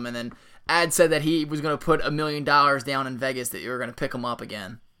 dropped him, and then Ad said that he was going to put $1 million down in Vegas that you were going to pick him up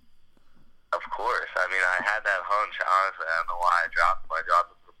again. Of course. I mean, I had that hunch, honestly. I don't know why I dropped him. I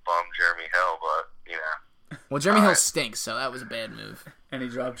dropped him for bum Jeremy Hill, but, you know. Well, Jeremy Hill stinks, so that was a bad move. And he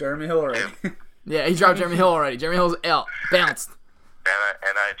dropped Jeremy Hill already. Yeah, he dropped Jeremy Hill already. Jeremy Hill's out. Bounced. And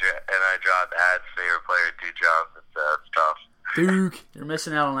I dropped Ad's favorite player, Duke Johnson, so it's tough. Duke. You're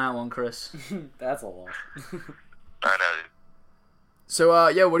missing out on that one, Chris. That's a loss. I know. So,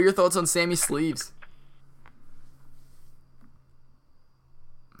 what are your thoughts on Sammy's sleeves?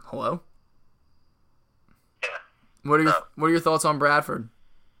 Hello? Yeah. What are your thoughts on Bradford?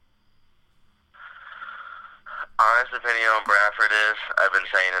 Honest opinion on Bradford is, I've been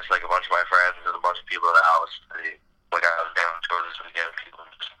saying this like a bunch of my friends and a bunch of people that I was like I was down towards this weekend, people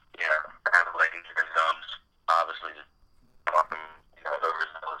just, kind of like their thumbs. Obviously, just talking,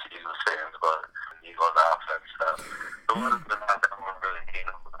 overzealous Eagles fans, but Eagles offense stuff. The one that I don't really hate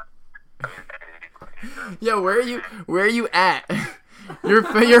them. Yo, where are you at? Your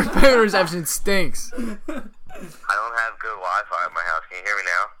phone reception stinks. I don't have good Wi-Fi in my house. Can you hear me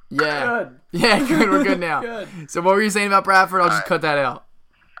now? Yeah. Good. Yeah, good. We're good now. Good. So what were you saying about Bradford? I'll just cut that out.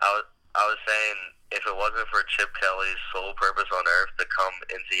 I was saying if it wasn't for Chip Kelly's sole purpose on earth to come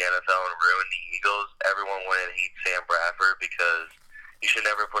into the NFL and ruin the Eagles, everyone wouldn't hate Sam Bradford because you should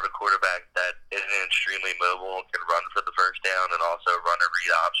never put a quarterback that isn't extremely mobile and can run for the first down and also run a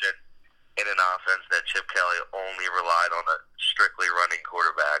read option in an offense that Chip Kelly only relied on a strictly running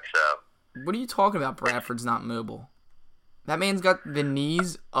quarterback. So what are you talking about? Bradford's not mobile. That man's got the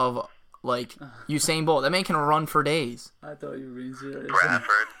knees of like Usain Bolt. That man can run for days. I thought you were being serious.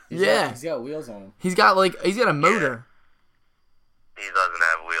 Bradford, He's got wheels on him. He's got a motor. he doesn't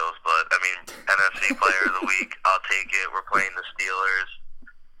have wheels, but I mean, NFC Player of the Week, I'll take it. We're playing the Steelers.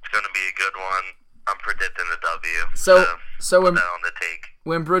 It's going to be a good one. I'm predicting a W. So put that on the take.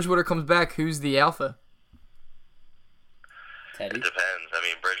 When Bridgewater comes back, who's the alpha? Teddy. It depends. I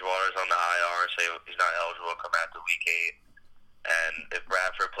mean, Bridgewater's on the IR, so he's not eligible to come after week 8. And if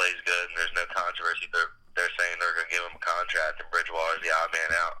Bradford plays good and there's no controversy, they're saying they're going to give him a contract, and Bridgewater's the odd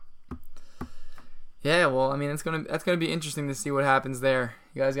man out. Yeah, well, I mean, that's gonna be interesting to see what happens there.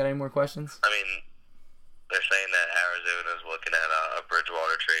 You guys got any more questions? I mean, they're saying that Arizona's looking at a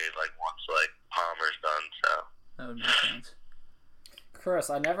Bridgewater trade once Palmer's done. So That would make sense.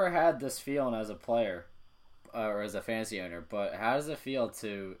 Chris, I never had this feeling as a player or as a fantasy owner, but how does it feel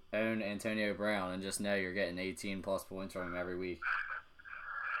to own Antonio Brown and just know you're getting 18 plus points from him every week?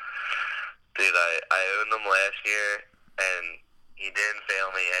 Dude, I owned him last year, and he didn't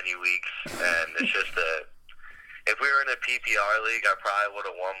fail me any weeks. And it's just if we were in a PPR league, I probably would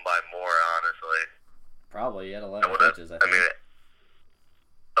have won by more, honestly. Probably. You had 11 catches, I think. I mean,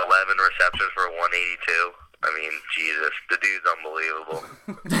 11 receptions for 182. I mean, Jesus, the dude's unbelievable.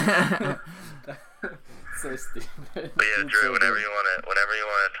 So stupid. But yeah, Drew, whenever you want to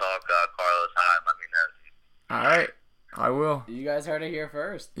talk Carlos Hyde, let me know. All right, I will. You guys heard it here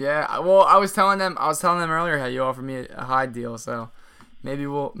first. Yeah, well, I was telling them earlier how you offered me a Hyde deal, so maybe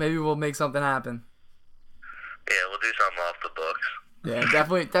we'll make something happen. Yeah, we'll do something off the books. Yeah,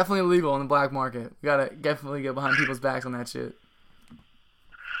 definitely illegal in the black market. We gotta definitely get behind people's backs on that shit.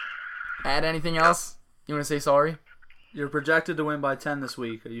 Add anything else? You want to say sorry? You're projected to win by 10 this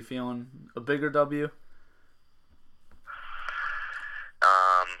week. Are you feeling a bigger W?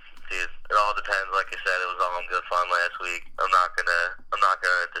 Dude, it all depends. Like I said, it was all in good fun last week. I'm not gonna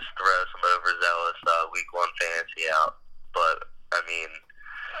just throw some overzealous week 1 fantasy out. But I mean,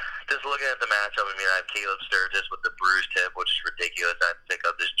 just looking at the matchup, I have Caleb Sturgis with the bruised hip, which is ridiculous. I pick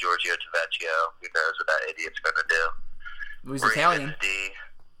up this Giorgio Tavecchio. Who knows what that idiot's gonna do? He's Italian. D.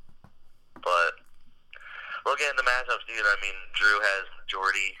 But looking at the matchups, dude, I mean, Drew has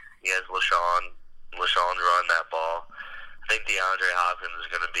Jordy. He has LaShawn. LaShawn's running that ball. I think DeAndre Hopkins is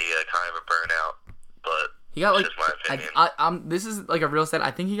going to be a kind of a burnout, but he got it's just my opinion. This is like a real stat.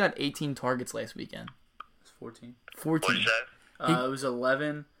 I think he got 18 targets last weekend. It's 14. 14. What'd you say? It was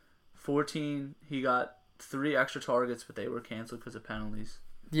 11, 14. He got 3 extra targets, but they were canceled because of penalties.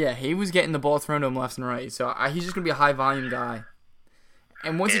 Yeah, he was getting the ball thrown to him left and right. So he's just going to be a high volume guy.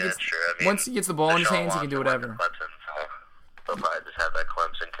 And once he gets the ball in his hands, he can do whatever. Clemson, so they'll probably just have that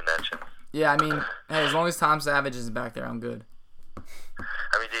Clemson connection. Yeah, I mean, hey, as long as Tom Savage is back there, I'm good.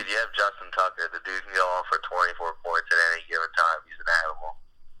 I mean, dude, you have Justin Tucker. The dude can go off for 24 points at any given time. He's an animal.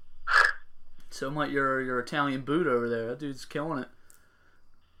 So might your Italian boot over there. That dude's killing it.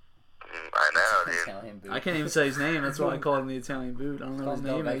 I know, dude. Italian boot. I can't even say his name. That's why I call him the Italian boot. I don't know what his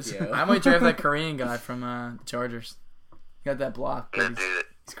name is. I might draft that Korean guy from the Chargers. He got that block. He's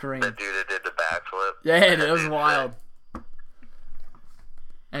Korean. The dude that did the backflip. Yeah, it was wild.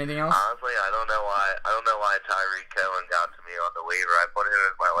 Anything else? Honestly, I don't know why Tyreek Cohen got to me on the waiver. I put him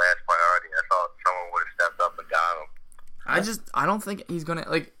as my last priority. I thought someone would have stepped up and got him. I don't think he's gonna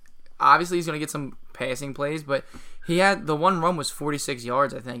obviously he's gonna get some passing plays, but he had the one run was 46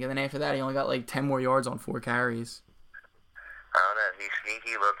 yards, I think, and then after that he only got 10 more yards on 4 carries. I don't know. He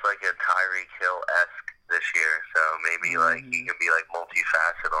sneaky looks like a Tyreek Hill-esque this year, so maybe he can be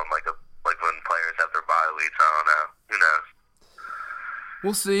multifaceted on when players have their bye weeks. I don't know. Who knows?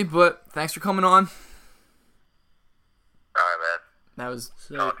 We'll see, but thanks for coming on. All right, man. That was.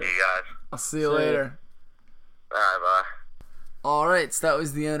 Talk to you guys. I'll see you later. All right, bye. All right, so that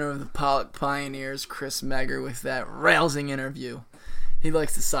was the owner of the Pollock Pioneers, Chris Megger, with that rousing interview. He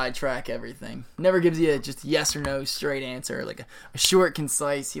likes to sidetrack everything. Never gives you just a yes or no straight answer, like a short,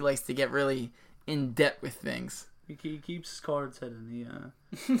 concise. He likes to get really in depth with things. He keeps his cards hidden.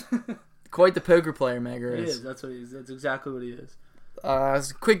 Quite the poker player, Megger is. He is. That's what he is. That's exactly what he is. It's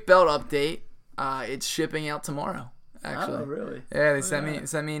a quick belt update. It's shipping out tomorrow. Actually. Oh, really? Yeah, they sent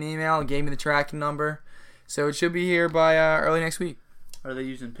me an email, gave me the tracking number, so it should be here by early next week. Are they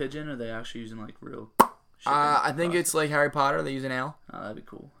using pigeon, or are they actually using real? I think it's like Harry Potter. They use an L. Oh, that'd be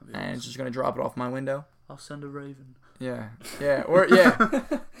cool. And it's just gonna drop it off my window. I'll send a raven. Yeah.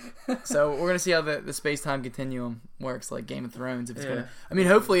 So we're gonna see how the space-time continuum works, like Game of Thrones. If it's gonna, I mean,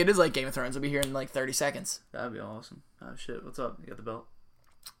 hopefully it is like Game of Thrones. It'll be here in 30 seconds. That'd be awesome. Oh shit! What's up? You got the belt?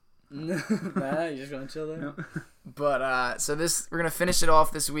 Nah, you just gonna chill there. No. But so we're gonna finish it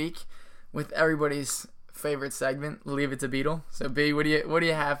off this week with everybody's favorite segment, Leave It to Beetle. So B, what do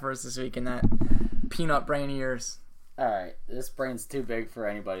you have for us this week in that peanut brain of yours? Alright, this brain's too big for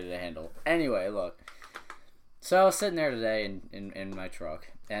anybody to handle. Anyway, look. So I was sitting there today in my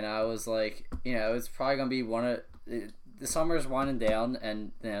truck, and I was like, it's probably going to be the summer's winding down,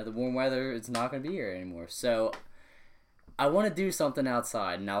 and the warm weather is not going to be here anymore. So I want to do something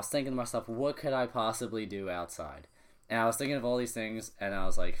outside, and I was thinking to myself, what could I possibly do outside? And I was thinking of all these things, and I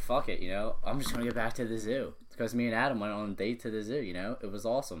was like, fuck it, I'm just going to get back to the zoo. Because me and Adam went on a date to the zoo, it was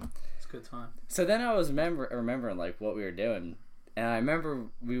awesome. It's a good time. So then I was remembering what we were doing, and I remember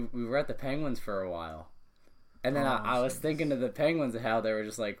we were at the Penguins for a while. And then I was thinking of the Penguins and how they were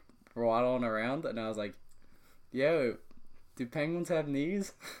just waddling around, and I was like, yo, do penguins have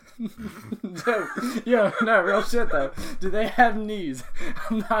knees? No, real shit though. Do they have knees?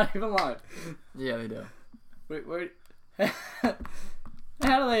 I'm not even lying. Yeah, they do. Wait.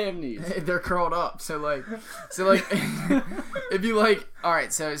 How do they have knees? They're curled up. So if you all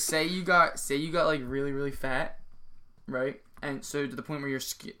right. So say you got really really fat, right? And so to the point where your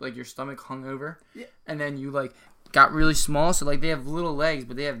stomach hung over, yeah. And then you got really small. So they have little legs,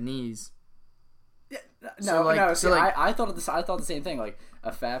 but they have knees. Yeah, I thought the same thing.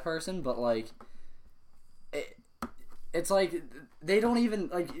 A fat person, but it's they don't even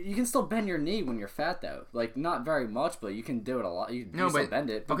you can still bend your knee when you're fat though. Not very much, but you can do it a lot. You can still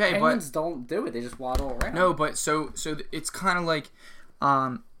bend it. But penguins don't do it. They just waddle around. No, but so it's kind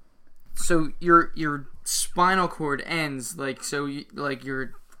of so your spinal cord ends your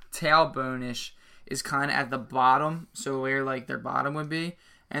tailbone-ish is kind of at the bottom, so where their bottom would be,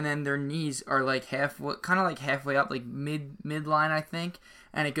 and then their knees are halfway up, midline, I think,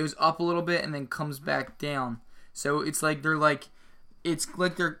 and it goes up a little bit and then comes back down. So it's they're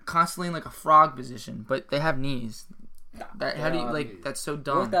constantly in a frog position, but they have knees. That's so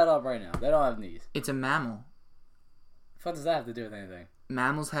dumb. Look that up right now. They don't have knees. It's a mammal. What does that have to do with anything?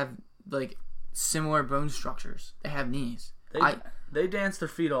 Mammals have similar bone structures. They have knees. They dance their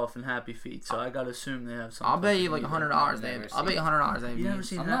feet off in Happy Feet, so I gotta assume they have something. I'll bet you $100. I'll bet you $100 they have you knees. Never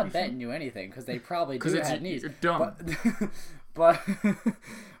seen I'm Happy not betting you anything because they probably do Because have knees. You're dumb. But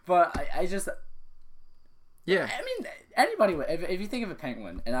I just. Yeah. I mean, anybody would. If you think of a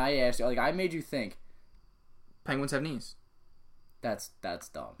penguin, and I asked you, I made you think. Penguins have knees. That's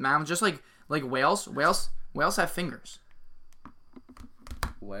dumb. Mammals, just like whales. Whales have fingers.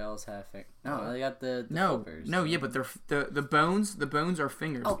 Whales have fingers. No, they got the flippers. No, yeah, but they're the bones are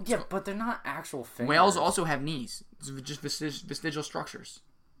fingers. Oh yeah, but they're not actual fingers. Whales also have knees. It's just vestigial structures.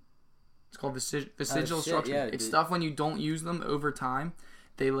 It's called vestigial structure. Yeah, it's stuff when you don't use them over time,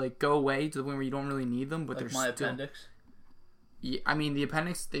 they go away to the point where you don't really need them, but they're my still. Appendix. Yeah, I mean the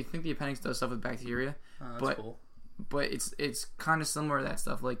appendix. They think the appendix does stuff with bacteria, that's cool. But it's kind of similar to that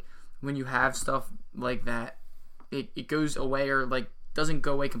stuff. When you have stuff like that, it goes away or doesn't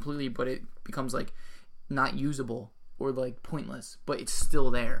go away completely, but it becomes not usable or pointless, but it's still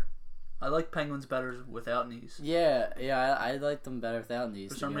there. I like penguins better without knees. Yeah, I like them better without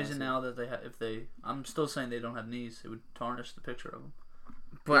knees. For some reason now that I'm still saying they don't have knees, it would tarnish the picture of them.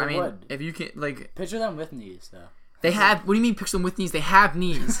 But I mean, if you can picture them with knees though. They have. What do you mean picture them with knees? They have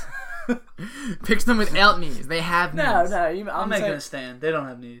knees. Picture them without knees. They have knees. I'm making a stand. They don't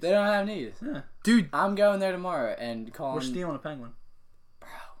have knees. They don't have knees. Yeah. Dude, I'm going there tomorrow and calling. We're stealing a penguin.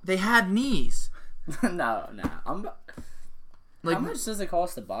 they have knees. No. Like, how much does it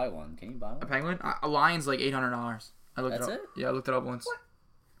cost to buy one? Can you buy A one? penguin? A lion's like $800. I looked That's it up. it? Yeah, I looked it up once. What?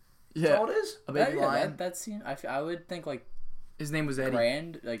 Yeah. That's all it is? A baby lion. That seems. I would think like His name was Eddie.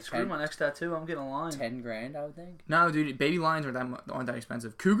 grand, like Screw my next tattoo. I'm getting a lion. 10 grand. I would think. No, dude, baby lions aren't that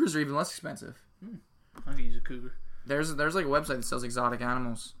expensive. Cougars are even less expensive. I can use a cougar. There's like a website that sells exotic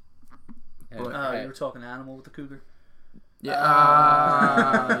animals. Yeah, But- You were talking animal with the cougar? Yeah,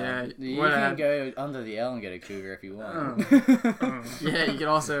 yeah. You whatever. can go under the L and get a cougar if you want. Yeah, you could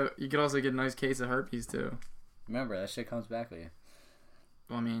also get a nice case of herpes too. Remember, that shit comes back with you.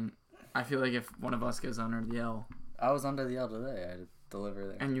 Well, I mean, I feel like if one of us goes under the L I was under the L today. I had to deliver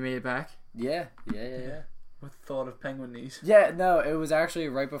there. and you made it back, Yeah. With the thought of penguin knees. Yeah, no, it was actually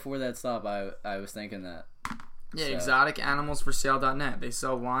right before that stop. I was thinking that. yeah, So- exoticanimals4sale.net. They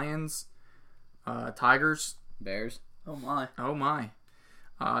sell lions, tigers. Bears. Oh my. Oh my.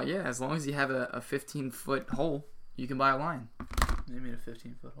 Yeah, as long as you have a 15-foot hole, you can buy a lion. They made a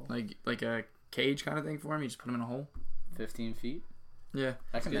 15-foot hole. Like a cage kind of thing for him. You just put him in a hole. 15 feet. Yeah.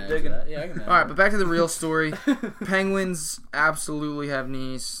 I can Good manage digging. that. Yeah, I can manage All right, but back to the real story. Penguins absolutely have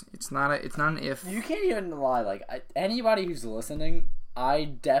knees. It's not an if. You can't even lie. Like anybody who's listening, I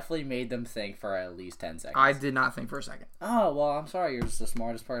definitely made them think for at least 10 seconds. I did not think for a second. Oh well, I'm sorry. You're just the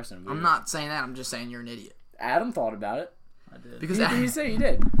smartest person. I'm not saying that. I'm just saying you're an idiot. Adam thought about it. I did. Because You say you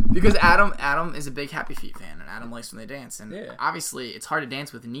did. Because Adam is a big Happy Feet fan, and Adam likes when they dance. And Yeah. obviously, it's hard to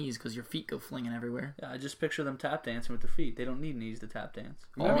dance with knees because your feet go flinging everywhere. Yeah, I just picture them tap dancing with their feet. They don't need knees to tap dance.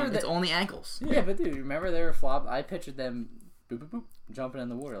 It's only ankles. Yeah, but dude, remember they were flop? I pictured them boop boop boop jumping in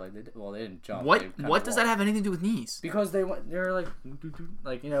the water like they did. Well, they didn't jump. What they kinda what does that walked. have anything to do with knees? Because they were like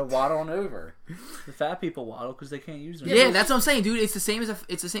waddling over. The fat people waddle because they can't use them. Yeah, that's what I'm saying, dude. It's the same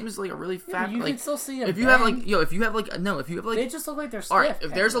as like a really Yeah, fat. you like can still see them. if you have like they just look like they're stiff. all right.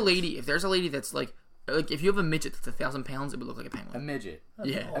 If there's a penguins. lady that's like if you have a midget that's 1,000 pounds, it would look like a A penguin. midget.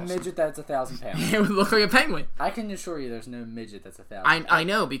 Yeah, A midget that's 1,000 pounds. it would look like a penguin. I can assure you, there's no midget that's 1,000. I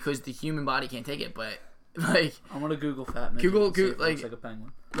know because the human body can't take it, but like I'm gonna Google fat midget. Google- and see if it like- looks like a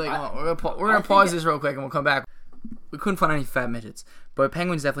penguin. we're gonna I think pause this real quick and we'll come back. We couldn't find any fat midgets, but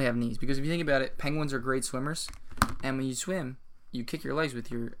penguins definitely have knees because if you think about it, penguins are great swimmers, and when you swim, you kick your legs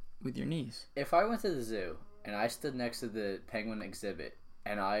with your knees. If I went to the zoo and I stood next to the penguin exhibit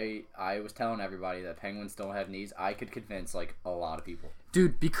and I was telling everybody that penguins don't have knees, I could convince like a lot of people.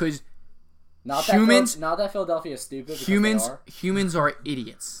 Dude, because Not Humans- not that Philadelphia is stupid. Because humans are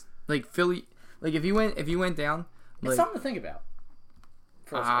idiots. Like Philly, like if you went down, It's like, something to think about.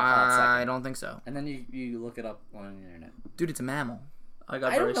 For a hot second. I don't think so, And then you look it up on the internet. dude. It's a mammal. I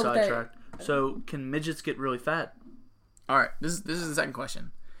got I very don't know what that- sidetracked. So, can midgets get really fat? All right, this is the second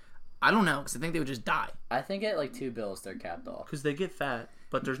question. I don't know because I think they would just die. I think at like $2 they're capped off. Because they get fat,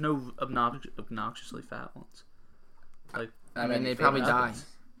 but there's no obnoxiously fat ones. Like, I mean, any they'd probably favorite die. ones?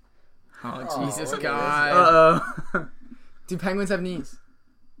 Oh, Jesus look at God! Uh-oh. Do penguins have knees?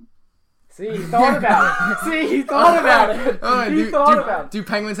 See, he thought about it. See, he thought about it. Oh, He thought about it. do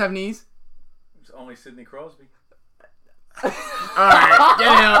penguins have knees? It's only Sidney Crosby.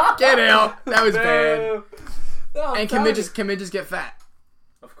 Alright, get out. That was bad. No, And can midgets get fat?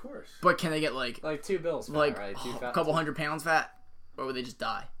 Of course. But can they get like $2 fat, like right? Too a fat. couple $100 fat? Or would they just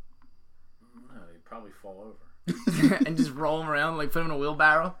die? No, they'd probably fall over. And just roll them around, like put them in a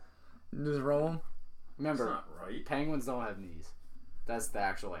wheelbarrow? And just roll them? That's Remember, not right. penguins don't have knees. That's the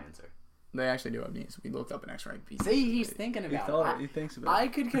actual answer. They actually do have knees. We looked up an X-ray piece. See, he's thinking He about thought it. it. He thinks about I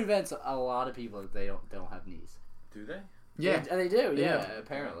it. could convince a lot of people that they don't have knees. Do they? Yeah. They do. Yeah, Yeah.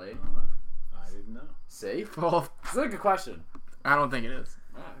 apparently. I didn't know. See, Well, it's a good question. I don't think it is.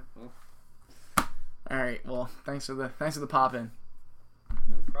 Alright, well. Alright, well, thanks for the pop in.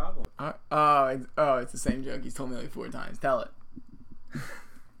 No problem. It's the same joke. He's told me like 4 times. Tell it.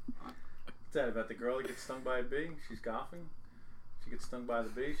 What's that about the girl that gets stung by a bee? She's golfing. She gets stung by the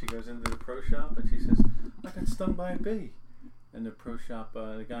bee. She goes into the pro shop and she says, "I got stung by a bee." And the pro shop,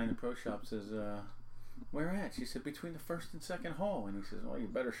 the guy in the pro shop says, "Where at?" She said, "Between the first and second hole." And he says, "Well, you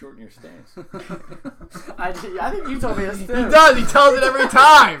better shorten your stance." I think you told me this too. He does. He tells it every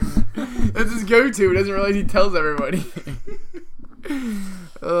time. That's his go-to. He doesn't realize he tells everybody.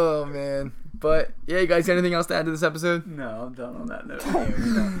 Oh man. But yeah, you guys got anything else to add to this episode? No, I'm done on that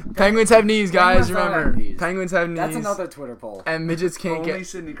note. Penguins have knees, guys. Penguins don't Remember, have knees. penguins have knees. That's another Twitter poll. And midgets can't Only get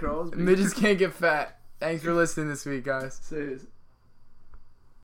Sidney Crosby. midgets can't get fat. Thanks for listening this week, guys. Serious.